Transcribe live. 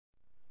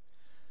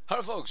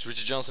Hello folks,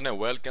 Richard Johnson and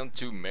welcome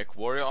to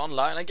Mechwarrior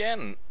Online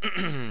again.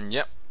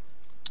 Yeah,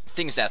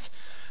 things that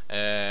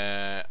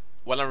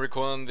while I'm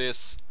recording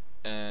this,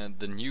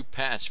 the new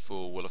patch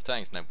for World of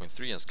Tanks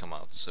 9.3 has come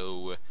out,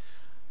 so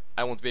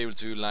I won't be able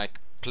to like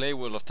play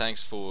World of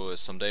Tanks for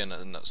some day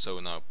and so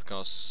now,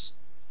 because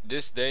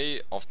this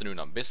day afternoon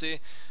I'm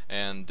busy,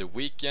 and the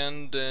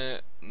weekend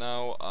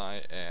now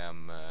I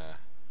am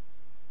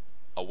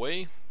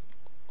away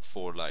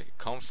for like a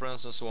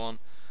conference and so on.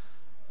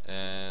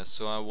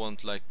 So I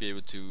won't like be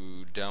able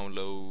to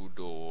download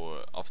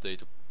or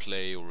update or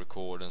play or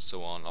record and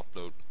so on,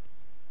 upload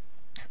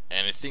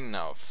anything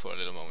now for a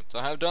little moment.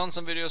 I have done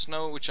some videos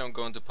now which I'm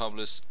going to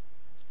publicize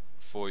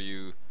for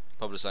you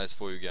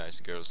guys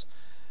and girls.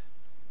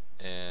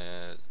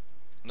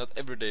 Not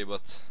every day,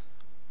 but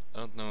I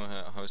don't know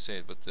how to say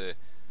it, but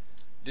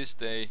this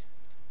day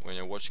when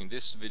you're watching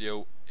this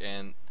video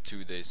and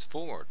 2 days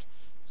forward.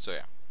 So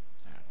yeah,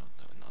 I don't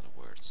know in other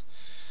words.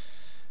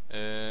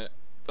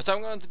 But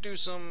I'm going to do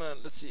some,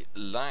 let's see,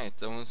 light.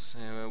 I was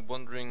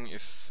wondering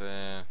if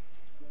I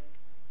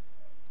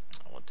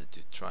wanted to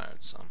try out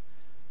some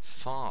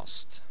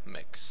fast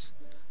mechs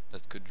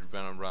that could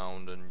run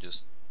around and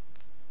just,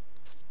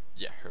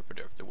 yeah, herp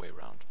the way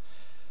around.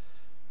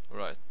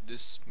 Right,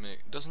 this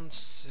mech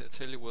doesn't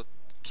tell you what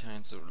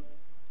kinds of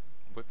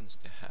weapons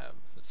they have.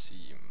 Let's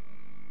see,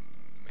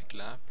 mech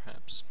lab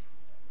perhaps.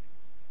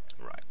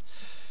 Right,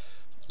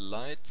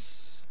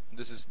 lights.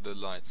 This is the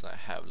lights I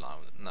have now.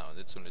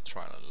 It's only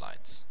trial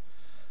lights.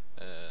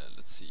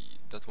 Let's see.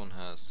 That one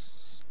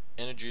has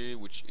energy,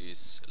 which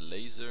is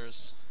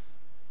lasers,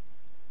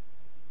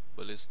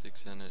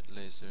 ballistics, and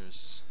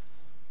lasers,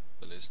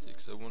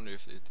 ballistics. I wonder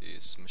if it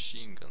is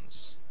machine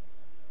guns.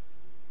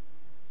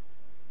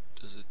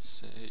 Does it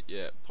say?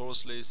 Yeah,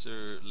 pulse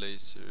laser,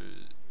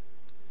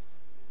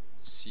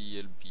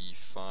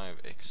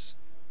 CLB5X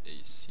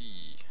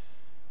AC.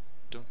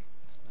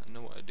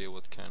 No idea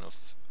what kind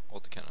of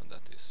autocannon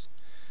that is.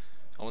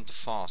 I want the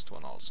fast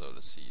one also.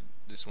 Let's see.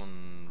 This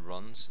one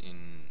runs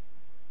in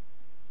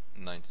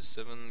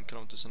 97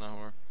 kilometers an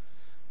hour,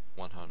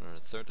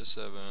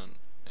 137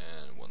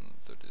 and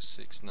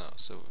 136 now.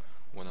 So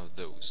one of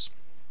those.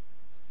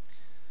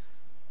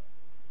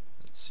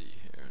 Let's see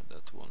here.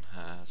 That one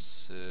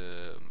has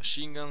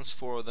machine guns,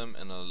 4 of them,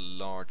 and a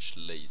large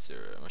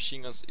laser.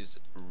 Machine guns is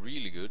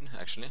really good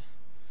actually,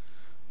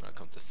 when I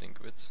come to think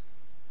of it.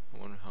 I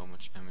wonder how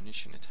much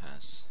ammunition it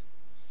has.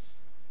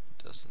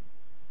 It doesn't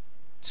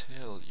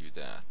tell you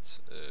that.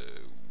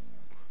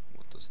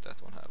 What does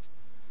that one have?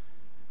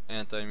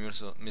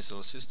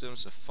 Anti-missile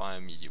systems and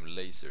 5 medium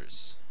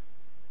lasers.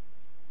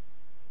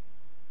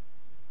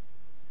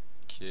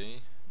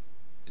 Okay.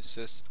 It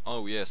says,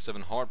 oh yeah,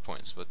 7 hard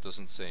points, but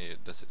doesn't say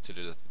that tell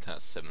you that it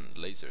has 7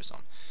 lasers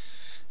on.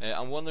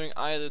 I'm wondering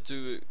either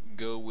to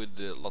go with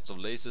lots of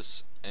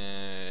lasers,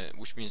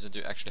 which means that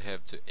you actually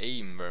have to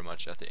aim very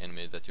much at the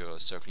enemy that you're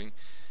circling.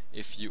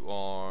 If you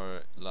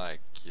are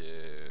like,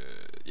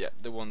 yeah,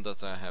 the one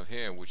that I have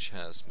here, which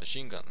has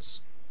machine guns,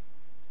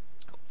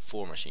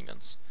 4 machine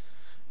guns,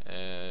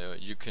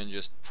 you can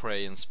just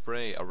pray and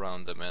spray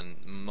around them,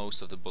 and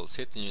most of the bullets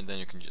hit you, and then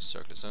you can just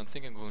circle. So I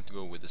think I'm going to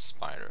go with the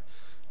spider.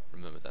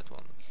 Remember that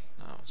one.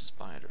 Now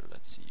spider.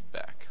 Let's see.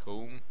 Back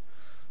home.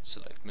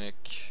 Select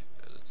mech.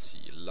 Let's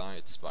see.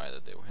 Light spider.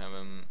 There we have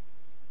him.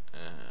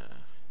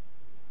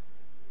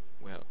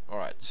 Well, all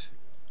right.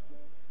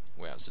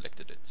 We have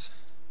selected it.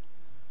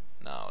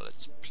 Now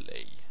let's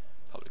play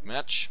public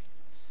match.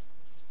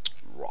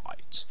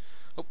 Right.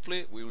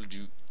 Hopefully we will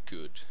do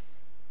good.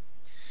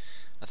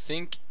 I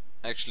think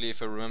actually,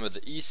 if I remember,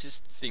 the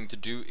easiest thing to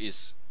do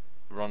is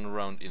run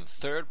around in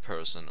third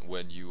person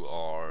when you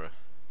are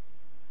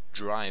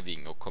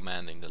driving or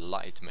commanding the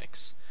light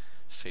mechs.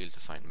 Fail to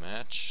find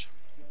match.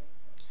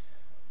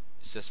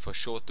 It says for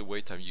shorter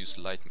wait time use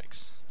light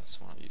mechs. That's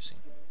what I'm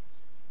using.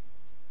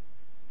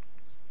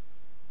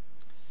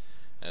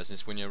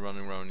 Since when you're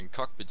running around in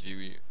cockpit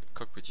view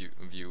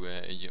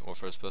or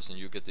first person,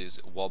 you get these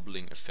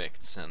wobbling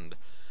effects, and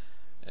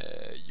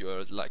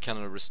you're like kind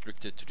of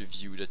restricted to the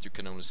view that you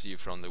can only see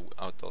from the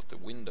out of the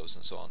windows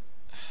and so on.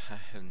 I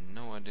have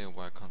no idea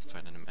why I can't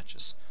find any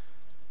matches.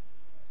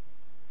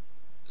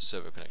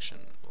 Server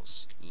connection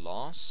was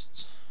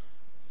lost.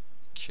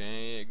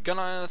 Okay,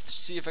 gonna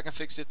see if I can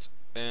fix it,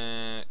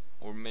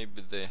 or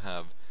maybe they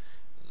have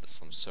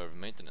some server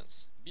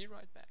maintenance. Be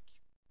right back.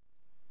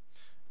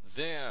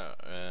 There,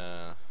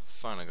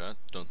 finally got it.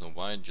 Don't know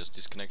why, just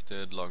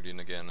disconnected, logged in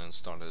again and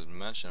started the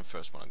match, and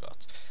first one I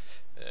got.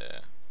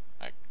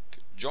 I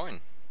could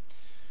join.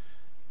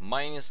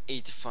 Minus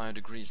 85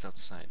 degrees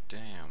outside,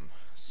 damn.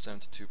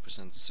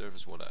 72%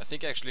 surface water. I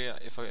think actually,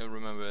 if I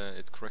remember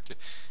it correctly,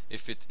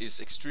 if it is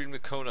extremely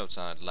cold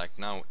outside, like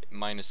now,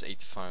 minus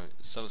 85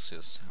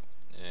 Celsius,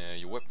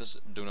 your weapons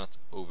do not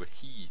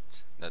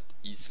overheat that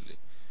easily.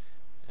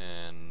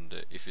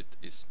 And if it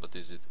is,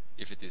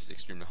 if it is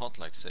extremely hot,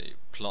 like say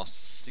plus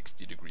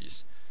 60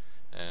 degrees,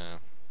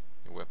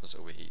 your weapons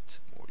overheat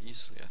more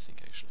easily, I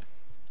think actually.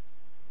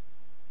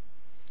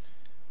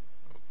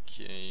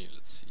 Okay,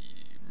 let's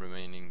see,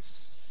 remaining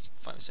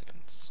 5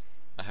 seconds.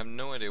 have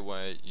no idea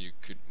why you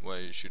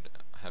should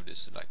have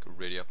this like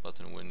ready up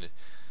button when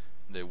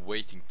the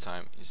waiting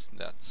time is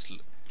that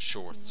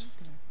short.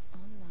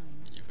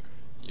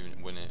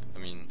 Even when I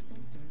mean,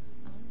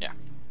 yeah,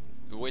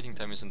 the waiting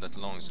time isn't that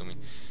long. So I mean,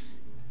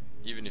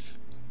 even if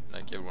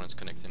like everyone's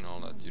connected and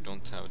all that, you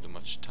don't have that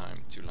much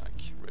time to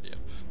like ready up.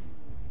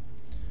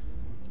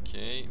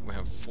 Okay, we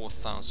have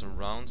 4,000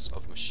 rounds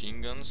of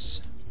machine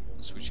guns.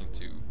 Switching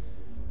to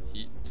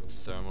heat or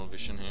thermal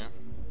vision here.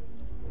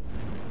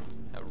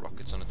 Have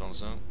rockets on it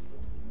also.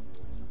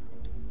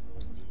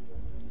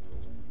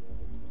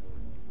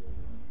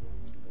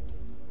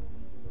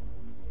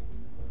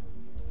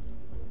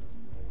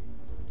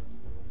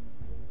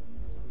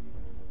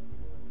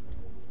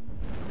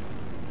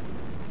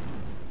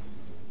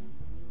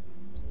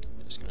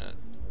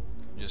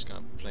 Just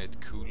gonna play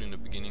it cool in the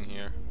beginning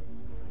here.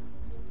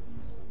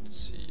 Let's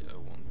see, I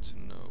want to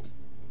know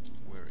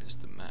where is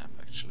the map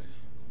actually.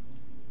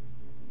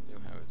 You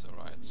have it,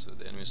 alright, so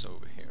the enemy's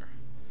over here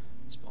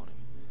spawning.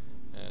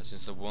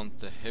 Since I want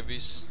the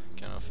heavies,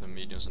 kind of the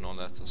mediums and all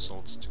that,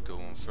 assaults to go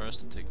on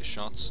first and take the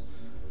shots,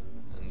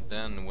 and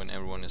then when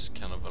everyone is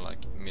kind of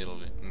like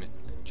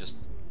just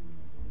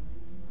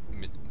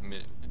in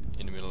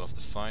the middle of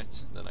the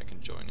fight, then I can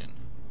join in.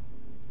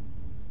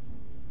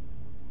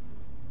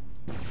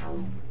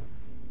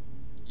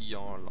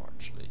 ER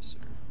large laser.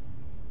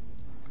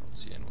 Can't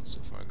see anyone so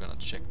far. I'm gonna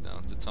check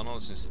down the tunnel,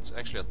 since it's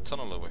actually a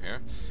tunnel over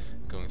here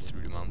going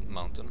through the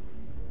mountain.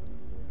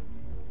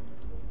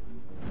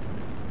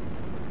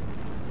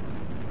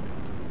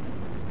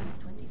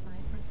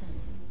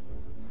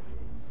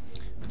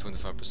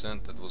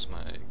 25%, that was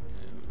my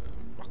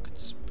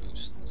rockets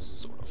boost,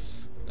 sort of.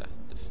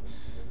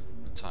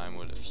 The time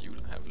or the fuel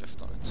I have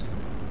left on it.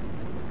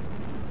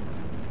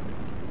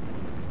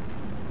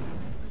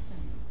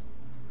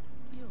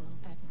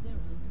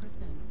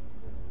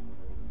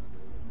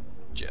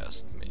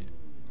 Just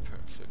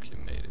perfectly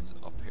made it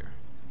up here.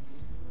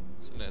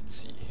 So let's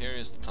see, here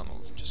is the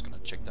tunnel. Just gonna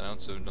check that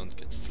out so we don't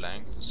get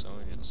flanked or so.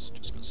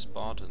 Just gonna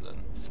spot and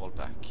then fall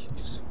back if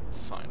you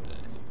find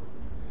anything.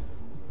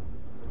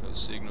 No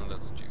signal,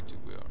 that's due to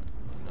we are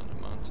in on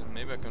the mountain.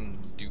 Maybe I can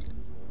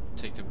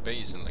take the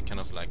base and like kind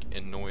of like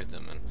annoy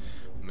them and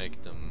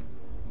make them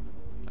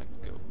like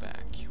go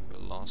back. We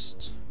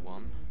lost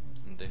one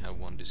and they have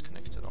one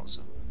disconnected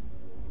also.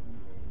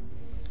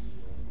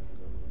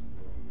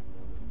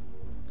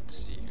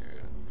 See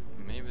here,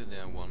 maybe they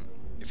are one.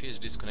 If he's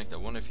disconnected, I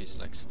wonder if he's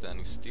like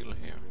standing still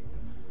here.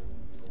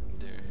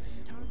 There.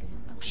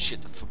 Oh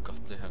shit, I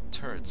forgot they have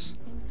turrets.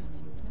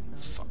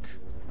 Fuck.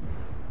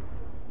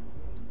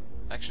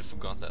 I actually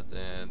forgot that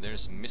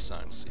there's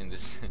missiles in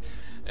this.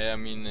 I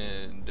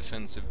mean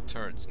defensive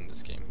turrets in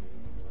this game.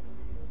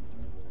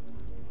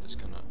 Just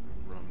gonna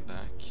run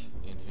back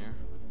in here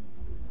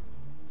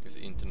if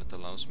the internet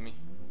allows me.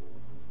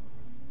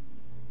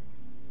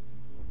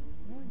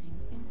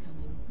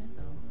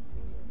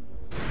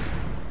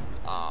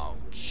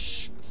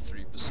 Ouch,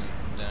 3%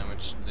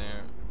 damage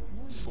there,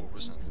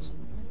 4%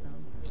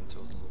 in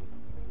total.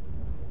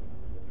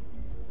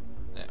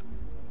 Yeah.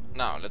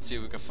 Now, let's see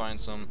if we can find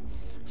some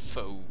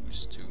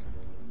foes to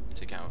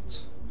take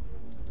out.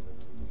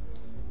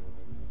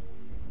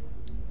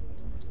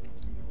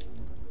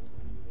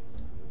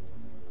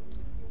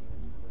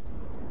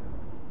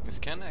 It's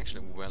kinda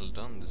actually well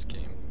done, this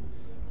game.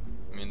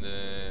 I mean,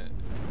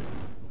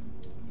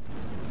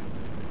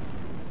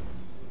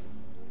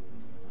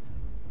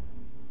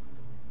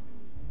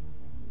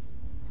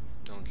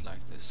 don't like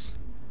this.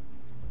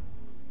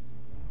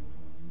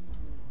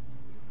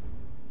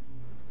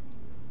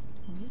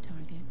 New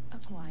target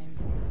acquired.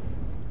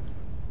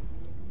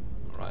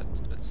 Alright,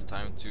 it's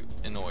time to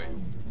annoy.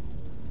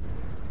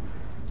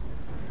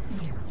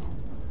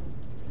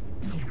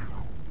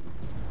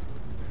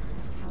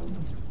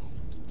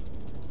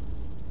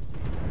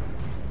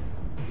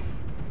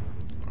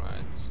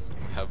 Alright,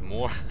 we have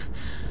more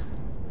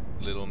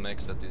little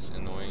mechs that is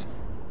annoying.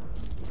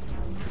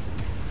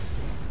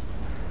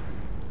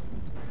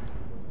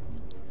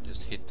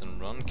 Just hit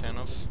and run, kind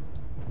of.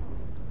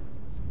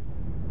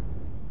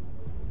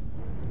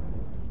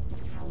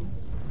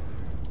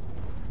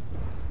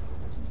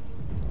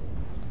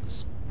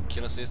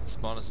 Kill assist,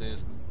 spawn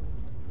assist.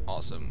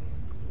 Awesome.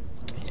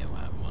 Yeah, we'll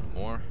have one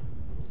more.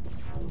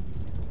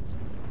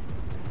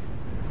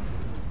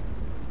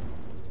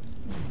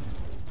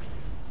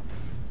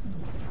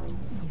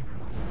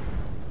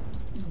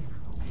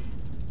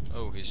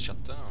 Oh, he's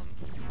shut down.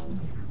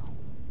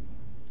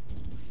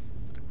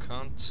 I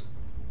can't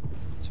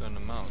turn the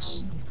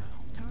mouse.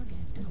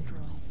 Target destroyed.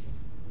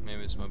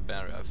 Maybe it's my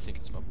battery. I think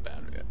it's my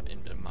battery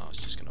in the mouse.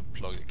 Just gonna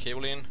plug the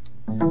cable in.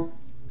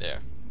 There.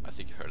 I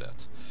think you heard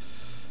that.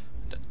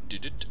 That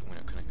did it when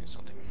I'm connecting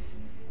something.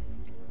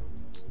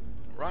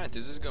 Right,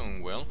 this is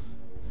going well.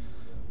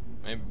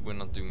 Maybe we're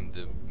not doing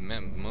the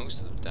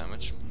most of the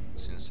damage,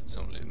 since it's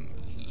only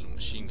little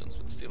machine guns,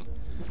 but still.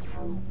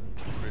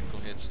 Critical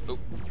hits. Oh,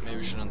 maybe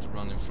we shouldn't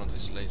run in front of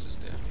his lasers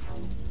there.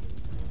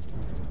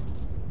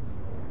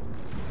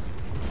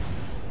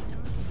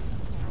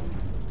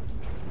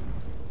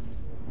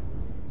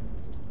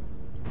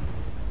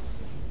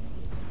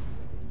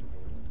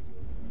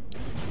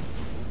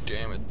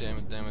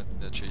 damn it,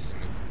 they're chasing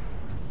me.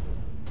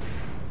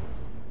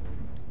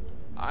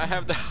 I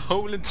have the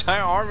whole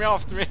entire army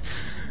after me.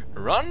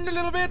 Run, a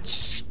little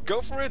bitch!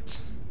 Go for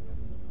it!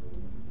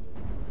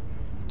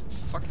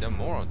 Fuck, there are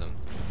more of them.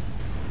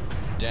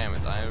 Damn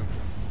it,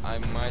 I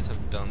might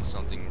have done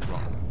something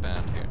wrong,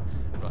 bad here.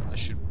 But I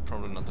should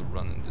probably not have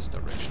run in this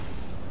direction.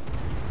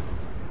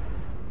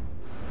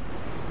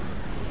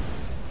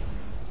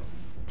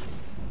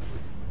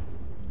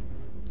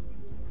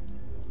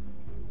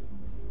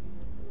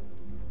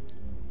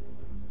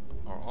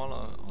 Are all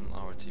on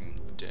our team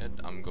dead?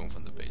 I'm going for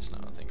the base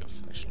now, I think of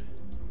actually.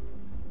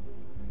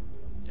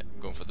 Yeah,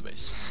 I'm going for the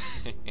base.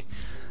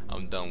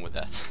 I'm done with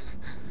that.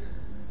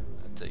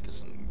 I've taken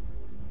some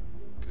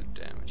good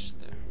damage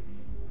there.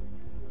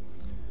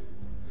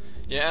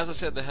 Yeah, as I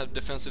said, they have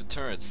defensive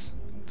turrets.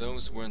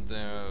 Those weren't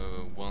there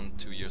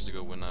 1-2 years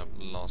ago when I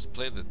last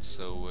played it,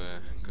 so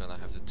gonna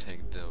have to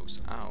take those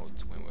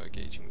out when we're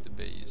gauging the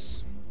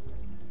base.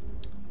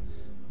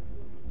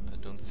 I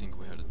don't think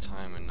we have the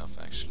time enough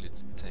actually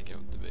to take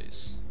out the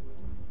base.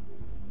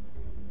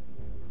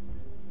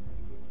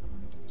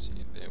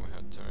 See, there we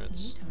have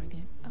turrets. New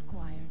target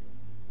acquired.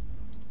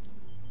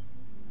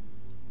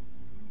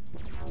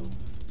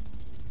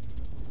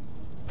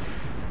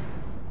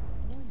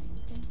 Warning,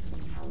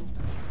 incoming missile.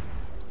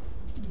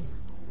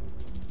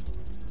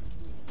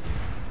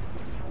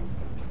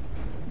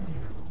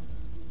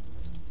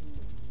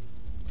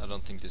 I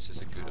don't think this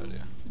is a good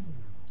idea.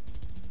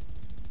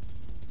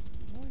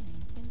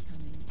 Warning,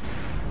 incoming.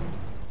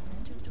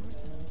 Center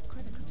torso,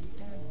 critical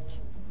damage.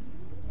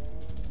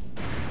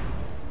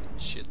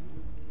 Shit.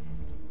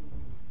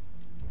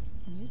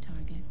 New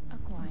target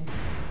acquired. Warning,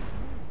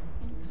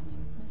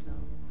 incoming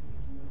missile.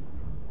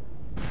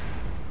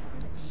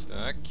 Critical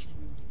Fuck. damage.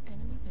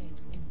 Enemy base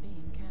is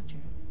being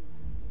captured.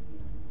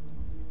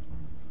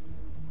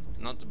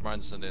 Not the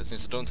brightest idea,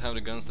 since I don't have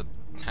the guns that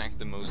pack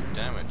the most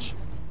damage.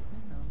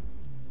 Missile.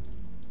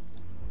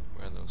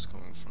 Where are those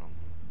coming from?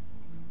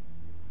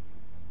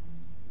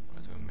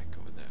 Where do I make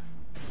over there?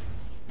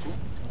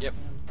 Yep.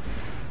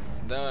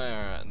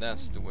 There,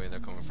 that's the way they're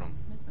coming from.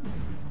 Missile.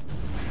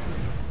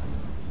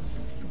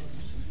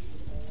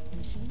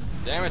 Machine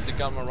Damn it, they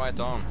got my right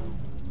arm.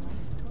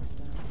 right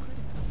torso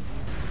critical.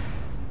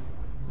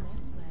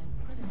 Left leg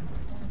critical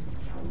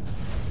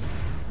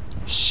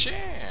damage.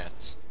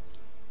 Shit!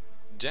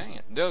 Dang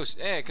it. Those,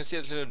 yeah, I can see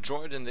that little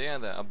droid in the air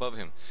there above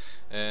him.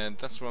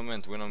 That's what I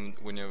meant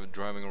when you're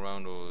driving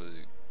around or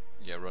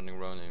yeah, running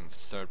around in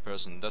third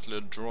person. That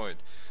little droid,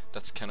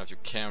 that's kind of your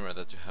camera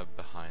that you have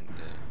behind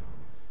the.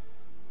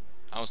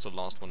 I was the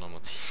last one on my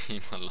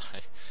team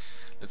alive.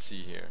 Let's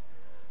see here.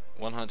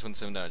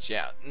 127 damage.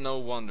 Yeah, no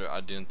wonder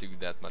I didn't do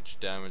that much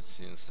damage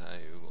since I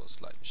was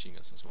light machine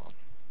guns as well.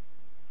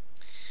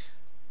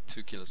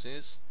 2 kill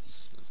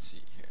assists. Let's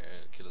see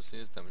here. Kill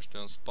assist, damage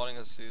done, spotting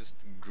assist,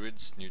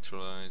 grids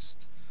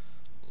neutralized,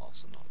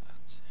 loss and all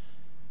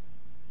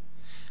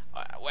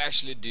that. We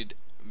actually did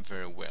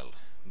very well,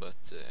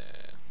 but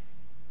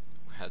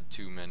we had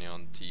too many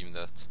on the team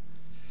that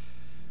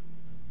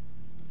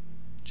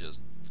just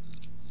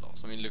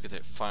lost. I mean, look at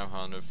it: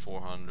 500,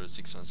 400,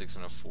 600,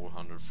 600,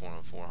 400,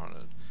 400,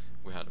 400.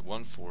 We had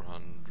 1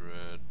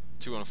 400,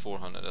 2 on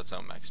 400. That's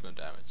our maximum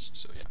damage.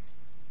 So yeah.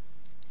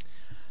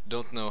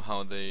 Don't know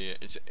how they.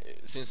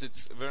 Since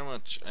it's very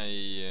much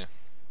a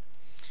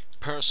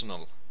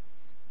personal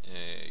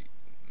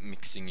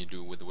mixing you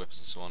do with the weapons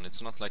and so on.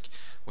 It's not like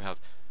we have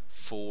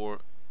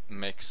 4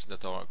 mechs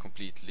that are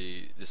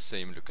completely the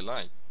same look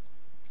alike.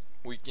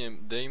 We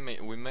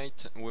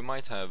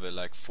might have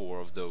like 4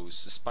 of those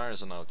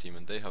spiders on our team,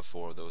 and they have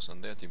 4 of those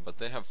on their team. But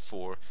they have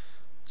 4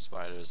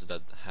 spiders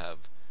that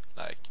have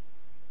like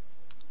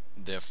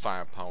their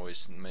firepower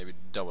is maybe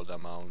double the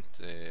amount,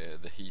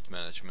 the heat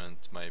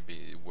management might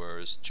be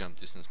worse, jump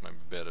distance might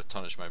be better,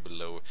 tonnage might be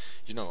low,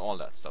 you know, all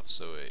that stuff.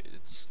 So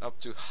it's up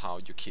to how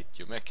you kit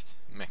your mech.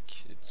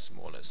 It's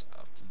more or less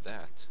up to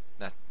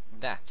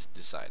that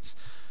decides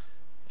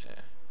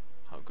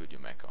how good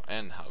your mech are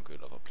and how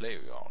good of a player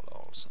you are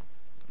also.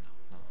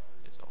 No,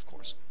 it's of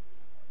course.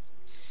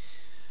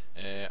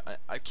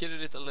 I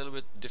kitted it a little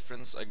bit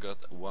different. I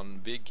got one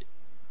big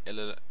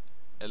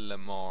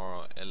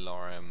LMR,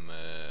 LRM,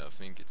 I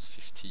think it's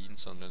 15,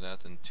 something like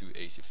that, and 2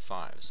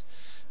 AC5s.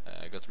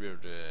 I got rid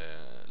of the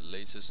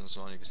lasers and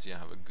so on. You can see I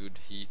have a good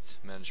heat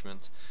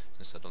management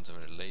since I don't have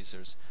any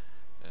lasers.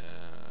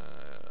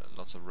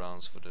 Lots of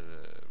rounds for the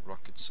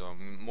rockets, so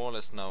I'm more or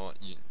less now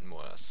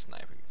more a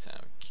sniping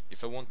tank.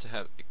 If I want to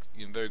have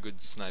very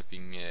good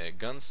sniping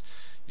guns,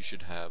 you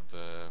should have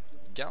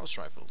Gauss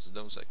rifles.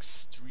 Those are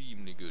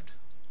extremely good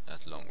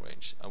at long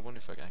range. I wonder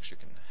if I actually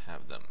can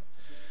have them.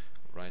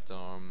 Right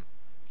arm,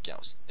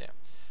 Gauss, there.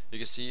 You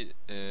can see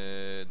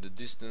the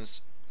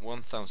distance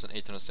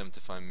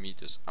 1875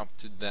 meters. Up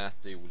to that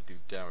they will do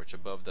damage,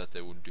 above that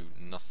they will do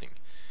nothing.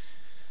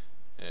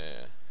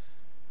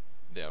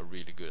 They are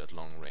really good at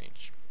long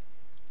range.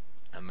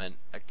 A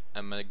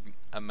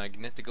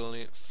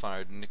magnetically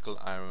fired nickel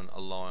iron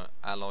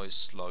alloy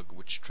slug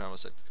which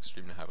travels at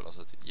extremely high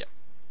velocity. Yeah,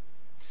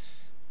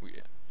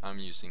 I'm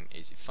using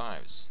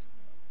AC5s.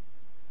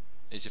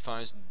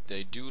 AC5s,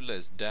 they do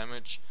less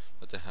damage,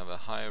 but they have a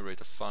higher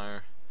rate of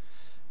fire,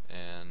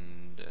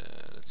 and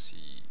let's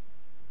see,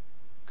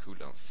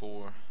 cooldown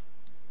 4,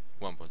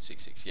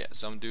 1.66. Yeah,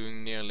 so I'm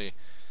doing nearly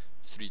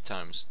 3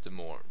 times the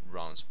more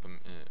rounds per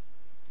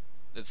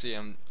let's see,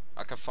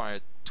 I can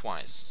fire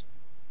twice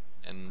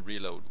and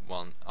reload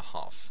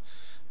 1.5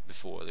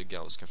 before the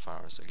Gauss can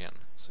fire us again.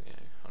 So yeah,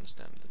 you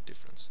understand the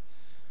difference.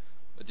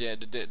 But yeah,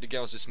 the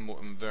Gauss is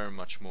very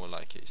much more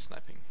like a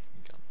sniping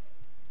gun.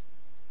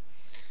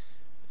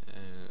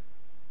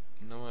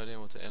 No idea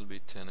what the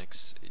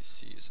LB10X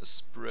AC is. A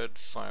spread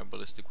fire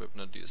ballistic weapon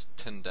that deals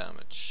 10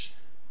 damage.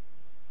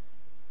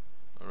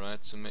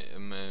 Alright, so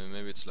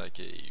maybe it's like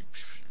a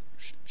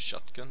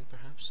shotgun,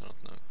 perhaps? I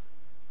don't know.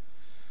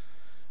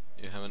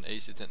 You have an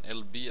AC-10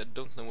 LB. I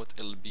don't know what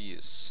LB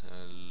is.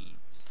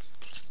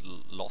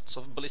 Lots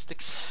of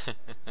ballistics.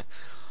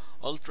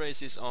 Ultra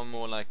ACs are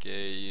more like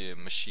a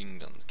machine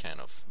gun kind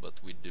of,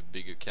 but with the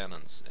bigger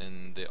cannons,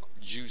 and they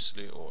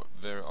usually or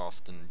very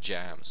often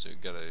jam, so you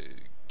gotta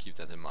keep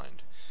that in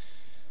mind.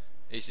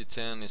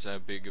 AC-10 is a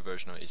bigger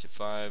version of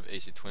AC-5,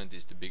 AC-20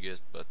 is the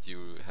biggest, but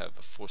you have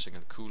a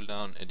 4-second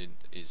cooldown and it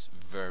is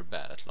very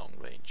bad at long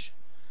range.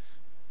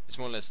 It's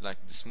more or less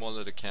like the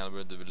smaller the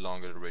caliber, the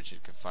longer the range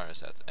it can fire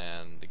us at,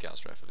 and the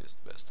Gauss rifle is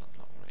the best on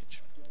long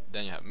range.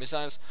 Then you have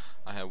missiles.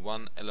 I have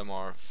one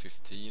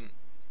LRM-15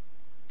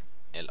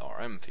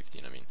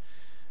 I mean,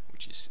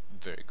 which is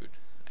very good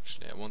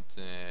actually. I want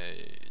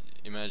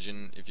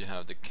imagine if you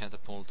have the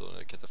catapult or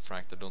the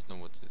cataphract, I don't know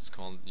what it's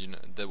called, you know,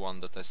 the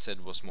one that I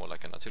said was more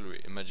like an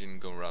artillery. Imagine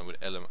going around with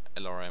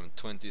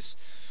LRM-20s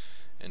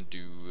and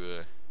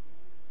do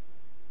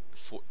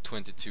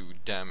 22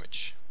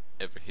 damage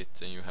every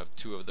hit, and you have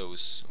 2 of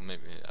those, or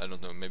maybe, I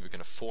don't know, maybe you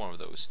can have 4 of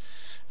those,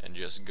 and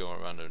just go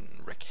around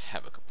and wreak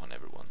havoc upon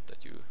everyone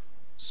that you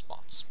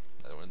spots,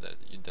 or that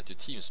your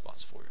team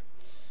spots for you.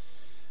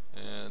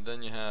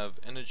 Then you have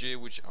energy,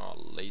 which are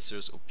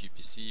lasers or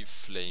PPC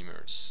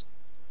flamers.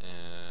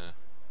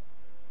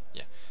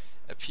 Yeah,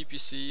 a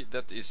PPC,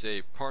 that is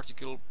a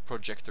particle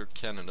projector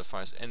cannon that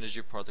fires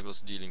energy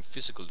particles dealing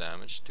physical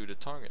damage to the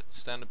target.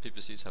 Standard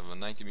PPCs have a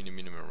 90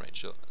 minimum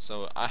range.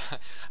 So I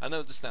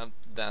noticed that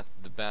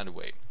the bad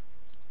way.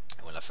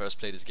 When I first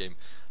played this game,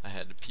 I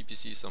had the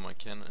PPCs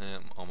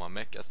on my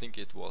mech. I think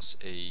it was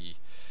a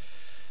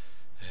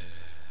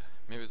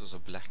maybe it was a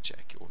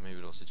blackjack, or maybe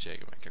it was a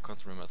Jaeger mech. I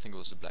can't remember. I think it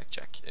was a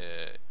blackjack.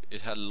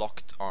 It had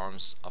locked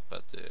arms up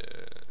at the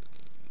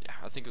yeah,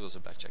 I think it was a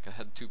blackjack. I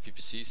had 2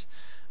 PPCs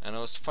and I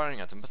was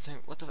firing at them, but then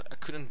I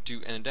couldn't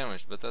do any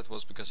damage. But that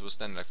was because I was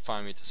standing like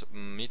 5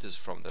 meters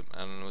from them,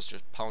 and I was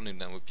just pounding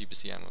them with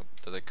PPC ammo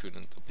that I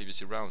couldn't, or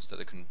PPC rounds that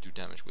I couldn't do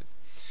damage with.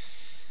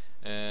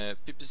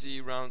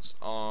 PPC rounds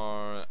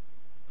are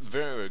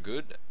very, very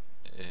good.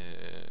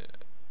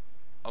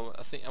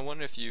 I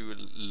wonder if you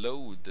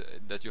load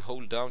that you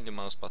hold down the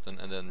mouse button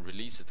and then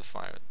release it to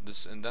fire.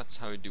 And that's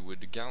how you do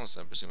with the Gauss,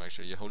 I presume.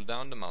 Actually, you hold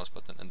down the mouse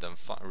button and then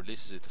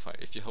releases it to fire.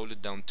 If you hold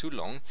it down too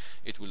long,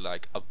 it will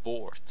like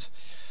abort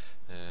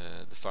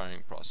the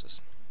firing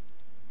process.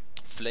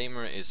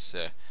 Flamer is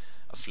a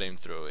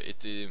flamethrower.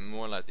 It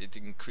more like it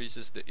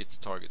increases its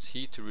target's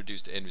heat to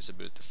reduce the enemy's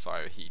ability to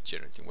fire heat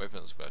generating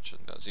weapons.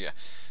 So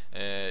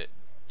yeah,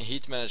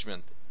 heat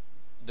management.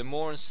 The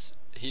more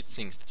heat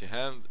sinks that you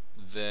have,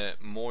 the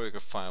more you can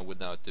fire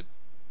without the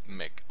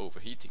mech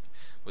overheating.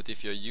 But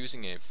if you're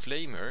using a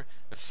flamer,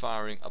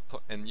 firing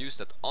up and use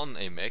that on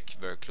a mech,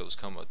 very close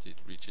combat, it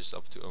reaches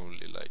up to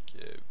only like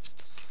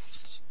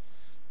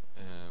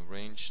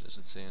range. Does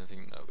it say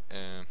anything? No.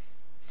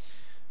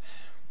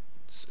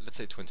 Let's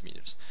say 20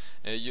 meters.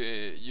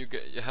 You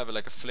have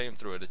like a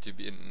flamethrower that you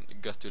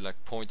got to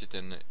like point it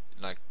and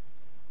like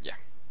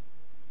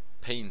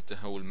paint the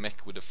whole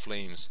mech with the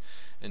flames,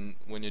 and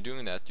when you're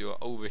doing that, you're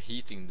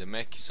overheating the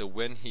mech. So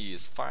when he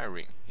is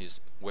firing his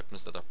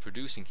weapons that are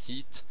producing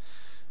heat,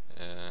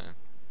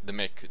 the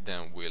mech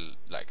then will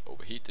like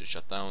overheat and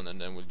shut down, and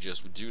then will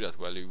just do that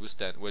while you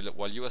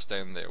are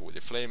standing there with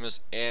the flamers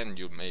and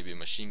you maybe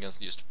machine guns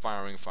just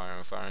firing.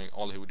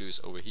 All he will do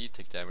is overheat,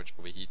 take damage,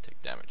 overheat,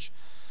 take damage.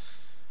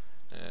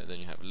 Then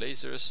you have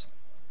lasers.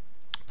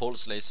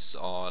 Pulse lasers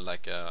are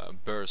like a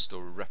burst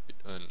or rapid.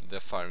 They're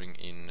firing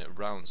in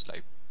rounds,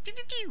 like pew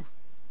pew pew,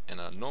 and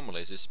a normal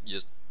laser is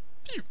just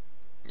pew.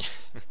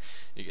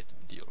 You get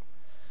the deal.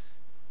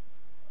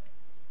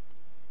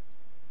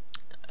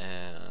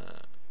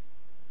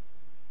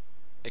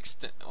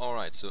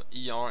 Alright, so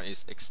ER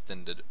is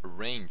extended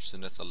range, so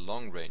that's a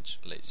long range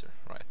laser.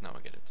 Right, now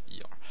I get it.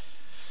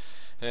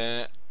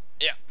 ER.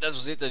 Yeah, that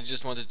was it. I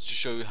just wanted to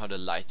show you how the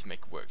light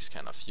mech works,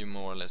 kind of. You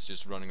more or less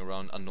just running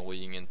around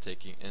annoying and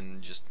taking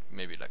and just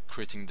maybe like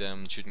critting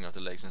them, shooting out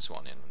the legs and so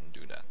on, and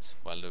do that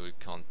while they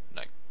can't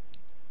like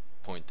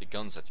point the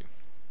guns at you.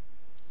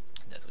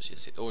 That was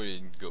just it. Or you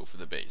can go for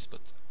the base,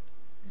 but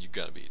you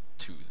gotta be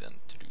 2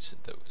 then to do so.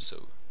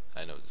 So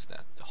I noticed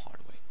that the hard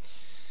way.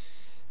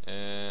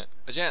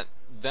 But yeah,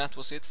 that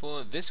was it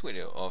for this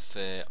video of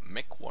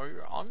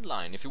Mechwarrior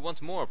Online. If you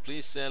want more,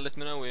 please let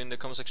me know in the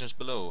comment sections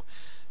below.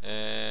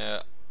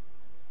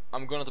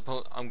 I'm gonna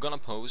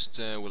post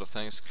Wheel of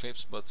Tanks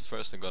clips, but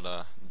first I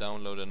gotta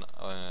download and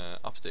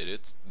update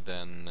it,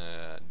 then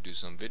do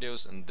some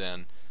videos, and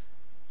then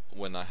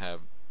when I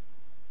have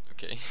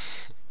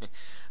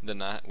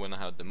when I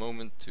have the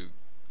moment to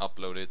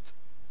upload it,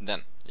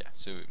 then yeah,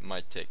 so it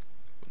might take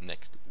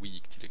next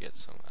week till you get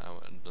some. I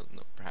don't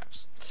know,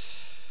 perhaps.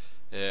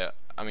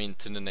 I mean,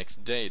 to the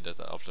next day that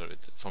I upload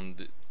it. From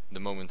the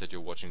moment that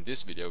you're watching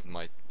this video, it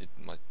might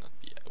not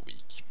be a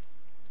week.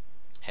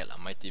 Hell, I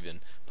might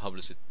even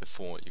publish it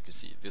before you can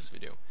see this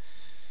video.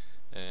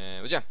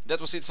 But yeah,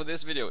 that was it for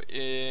this video.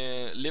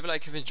 Leave a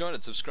like if you enjoyed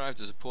it, subscribe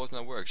to support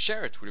my work,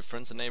 share it with your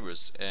friends and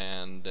neighbors,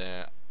 and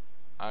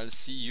I'll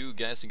see you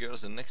guys and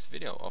girls in the next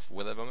video of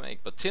whatever I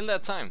make. But till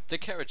that time,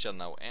 take care of each other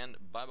now, and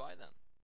bye bye then.